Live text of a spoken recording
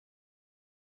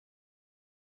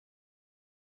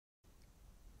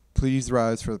Please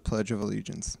rise for the Pledge of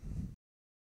Allegiance.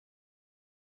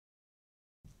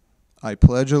 I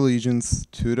pledge allegiance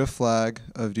to the flag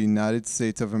of the United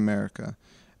States of America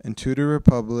and to the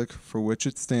republic for which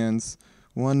it stands,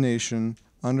 one nation,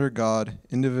 under God,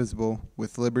 indivisible,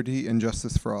 with liberty and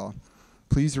justice for all.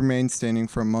 Please remain standing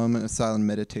for a moment of silent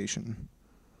meditation.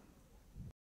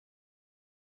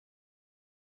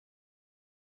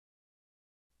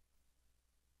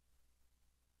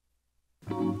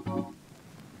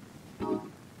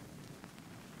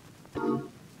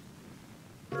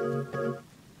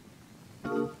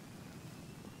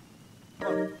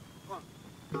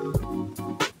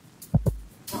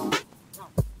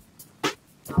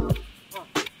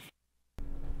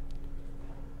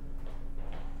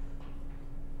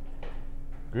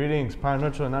 Greetings,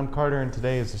 Pine-Richland. I'm Carter, and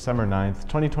today is December 9th,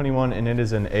 2021, and it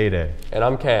is an A-Day. And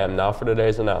I'm Cam. Now for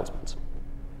today's announcements.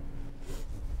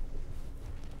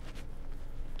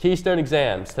 Keystone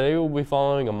exams. Today we'll be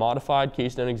following a modified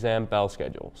Keystone exam bell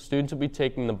schedule. Students will be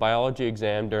taking the biology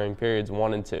exam during periods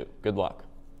 1 and 2. Good luck.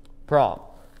 Prom.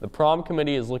 The prom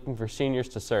committee is looking for seniors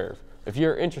to serve. If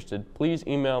you're interested, please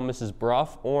email Mrs.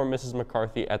 Bruff or Mrs.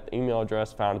 McCarthy at the email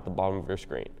address found at the bottom of your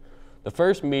screen. The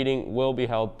first meeting will be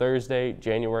held Thursday,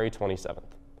 January 27th.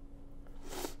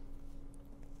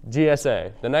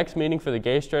 GSA. The next meeting for the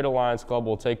Gay Straight Alliance Club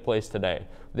will take place today.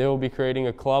 They will be creating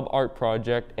a club art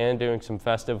project and doing some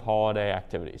festive holiday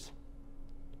activities.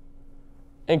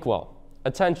 Inkwell.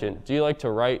 Attention, do you like to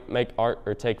write, make art,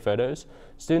 or take photos?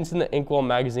 Students in the Inkwell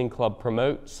Magazine Club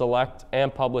promote, select,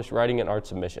 and publish writing and art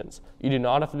submissions. You do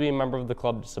not have to be a member of the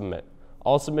club to submit.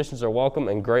 All submissions are welcome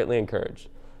and greatly encouraged.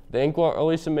 The Inkwell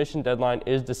early submission deadline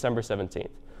is December 17th,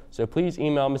 so please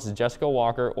email Mrs. Jessica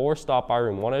Walker or stop by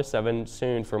room 107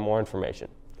 soon for more information.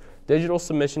 Digital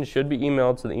submissions should be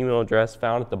emailed to the email address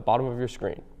found at the bottom of your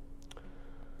screen.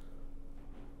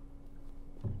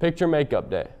 Picture Makeup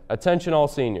Day. Attention all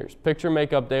seniors. Picture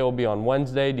Makeup Day will be on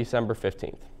Wednesday, December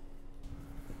 15th.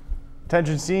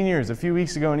 Attention seniors, a few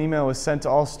weeks ago an email was sent to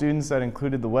all students that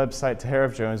included the website to Hair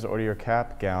of Jones to order your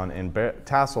cap, gown, and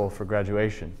tassel for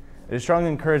graduation. It is strongly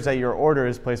encouraged that your order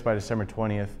is placed by December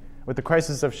 20th. With the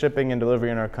crisis of shipping and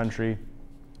delivery in our country,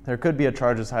 there could be a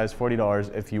charge as high as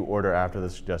 $40 if you order after the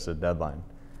suggested deadline.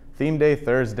 Theme Day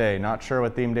Thursday. Not sure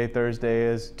what Theme Day Thursday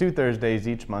is? 2 Thursdays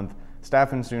each month,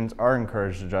 staff and students are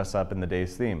encouraged to dress up in the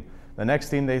day's theme. The next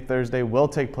Theme Day Thursday will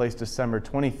take place December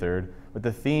 23rd, with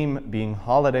the theme being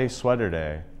Holiday Sweater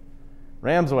Day.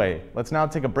 Ramsway. Let's now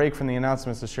take a break from the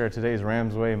announcements to share today's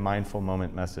Ramsway Mindful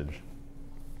Moment message.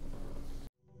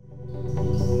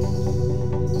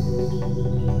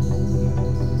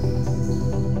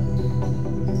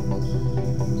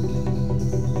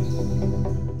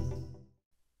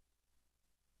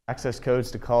 Access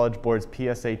codes to College Board's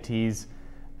PSATs,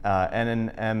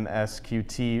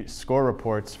 NNMSQT score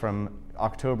reports from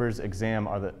October's exam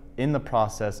are in the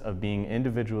process of being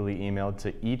individually emailed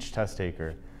to each test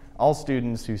taker. All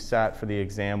students who sat for the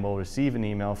exam will receive an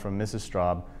email from Mrs.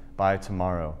 Straub by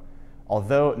tomorrow.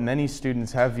 Although many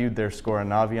students have viewed their score on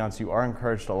Naviance, you are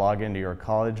encouraged to log into your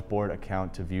College Board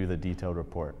account to view the detailed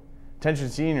report. Attention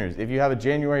seniors, if you have a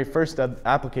January 1st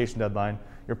application deadline,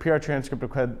 your PR transcript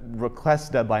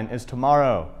request deadline is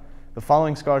tomorrow. The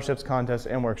following scholarships, contests,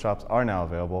 and workshops are now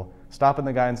available. Stop in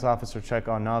the guidance office or check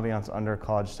on Naviance under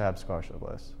College tab scholarship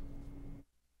list.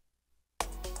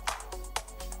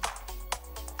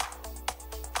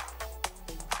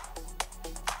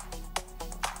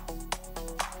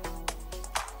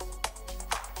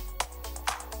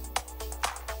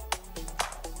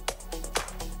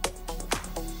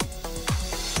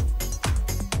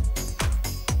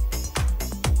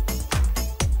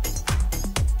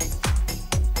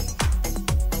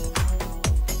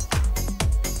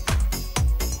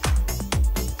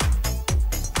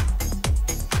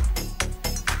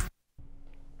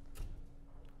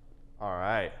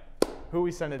 Who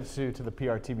we send it to the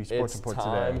PRTV Sports Report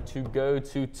today? It's time to go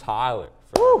to Tyler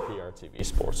for the PRTV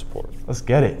Sports Report. Let's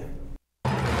get it.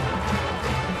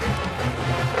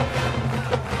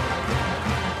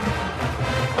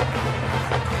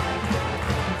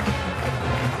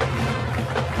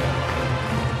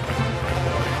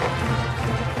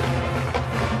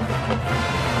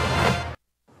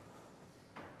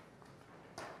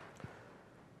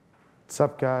 What's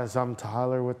up, guys? I'm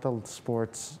Tyler with the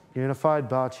Sports. Unified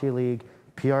Bocce League,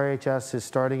 PRHS, is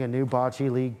starting a new Bocce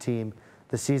League team.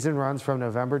 The season runs from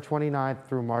November 29th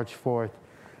through March 4th.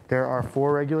 There are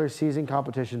 4 regular season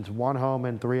competitions, 1 home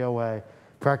and 3 away.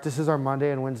 Practices are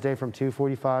Monday and Wednesday from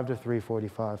 2:45 to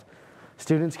 3:45.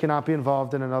 Students cannot be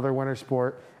involved in another winter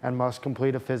sport and must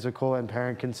complete a physical and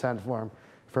parent consent form.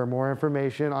 For more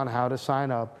information on how to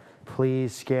sign up,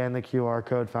 please scan the QR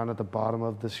code found at the bottom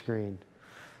of the screen.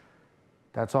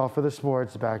 That's all for the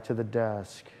sports. Back to the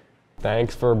desk.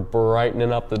 Thanks for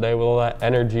brightening up the day with all that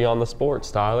energy on the sports,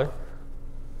 Tyler.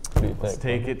 What do you Let's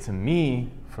think? take it to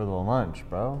me for the lunch,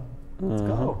 bro. Let's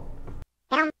go.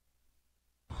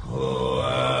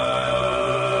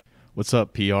 What's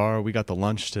up, PR? We got the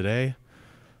lunch today.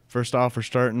 First off, we're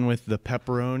starting with the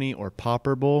pepperoni or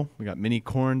popper bowl. We got mini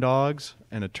corn dogs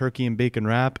and a turkey and bacon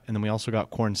wrap, and then we also got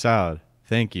corn salad.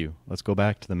 Thank you. Let's go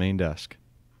back to the main desk.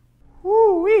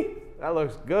 Woo-wee! That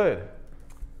looks good.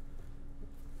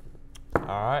 All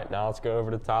right, now let's go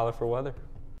over to Tyler for weather.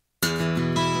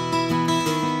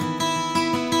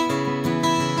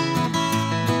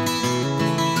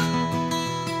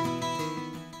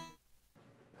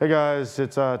 Hey guys,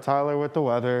 it's Tyler with the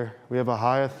weather. We have a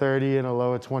high of 30 and a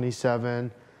low of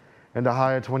 27, and a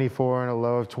high of 24 and a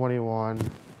low of 21.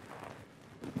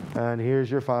 And here's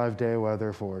your 5-day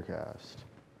weather forecast.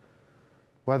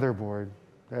 Weather board,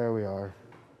 there we are.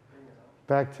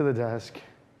 Back to the desk.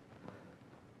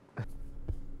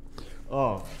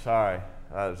 Oh, sorry.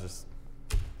 That was just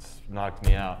knocked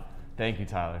me out. Thank you,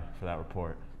 Tyler, for that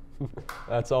report.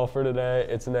 That's all for today.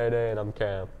 It's Nate, and I'm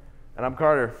Cam. And I'm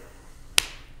Carter.